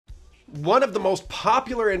One of the most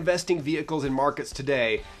popular investing vehicles in markets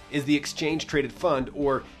today is the exchange traded fund,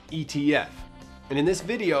 or ETF. And in this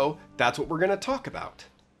video, that's what we're going to talk about.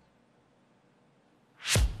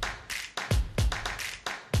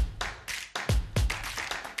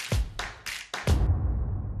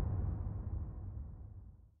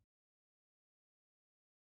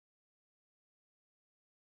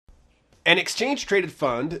 An exchange-traded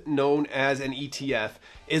fund, known as an ETF,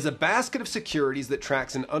 is a basket of securities that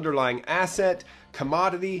tracks an underlying asset,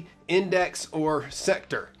 commodity, index, or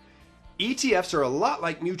sector. ETFs are a lot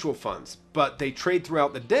like mutual funds, but they trade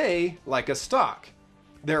throughout the day like a stock.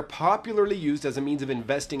 They're popularly used as a means of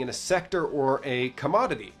investing in a sector or a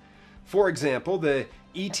commodity. For example, the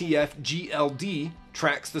ETF GLD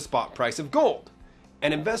tracks the spot price of gold.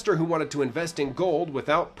 An investor who wanted to invest in gold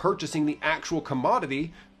without purchasing the actual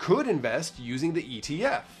commodity could invest using the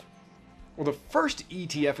ETF. Well, the first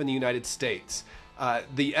ETF in the United States,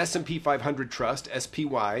 the S&P 500 Trust,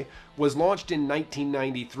 SPY, was launched in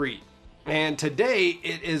 1993. And today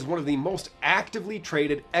it is one of the most actively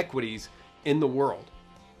traded equities in the world.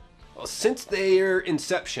 Well, since their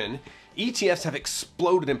inception, ETFs have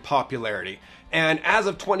exploded in popularity, and as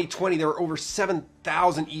of 2020 there are over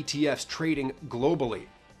 7,000 ETFs trading globally.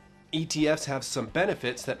 ETFs have some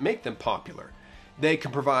benefits that make them popular. They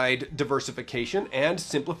can provide diversification and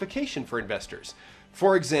simplification for investors.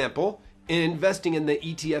 For example, investing in the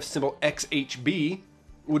ETF symbol XHB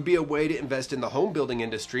would be a way to invest in the home building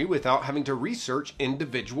industry without having to research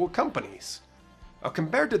individual companies. Now,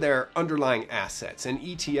 compared to their underlying assets, an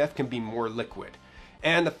ETF can be more liquid.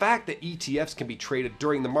 And the fact that ETFs can be traded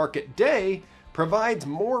during the market day provides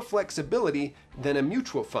more flexibility than a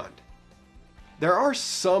mutual fund. There are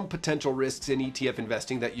some potential risks in ETF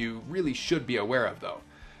investing that you really should be aware of, though.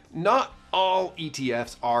 Not all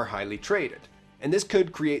ETFs are highly traded, and this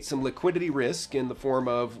could create some liquidity risk in the form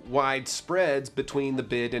of wide spreads between the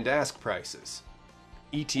bid and ask prices.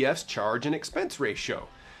 ETFs charge an expense ratio,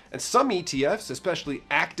 and some ETFs, especially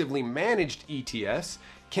actively managed ETFs,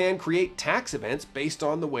 can create tax events based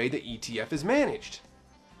on the way the ETF is managed.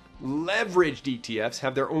 Leveraged ETFs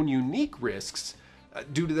have their own unique risks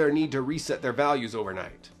due to their need to reset their values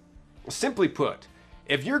overnight. Simply put,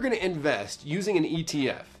 if you're going to invest using an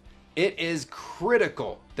ETF, it is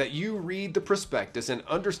critical that you read the prospectus and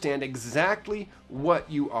understand exactly what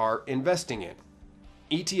you are investing in.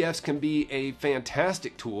 ETFs can be a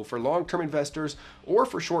fantastic tool for long-term investors or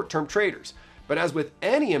for short-term traders, but as with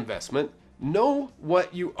any investment, know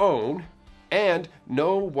what you own and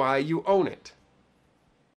know why you own it.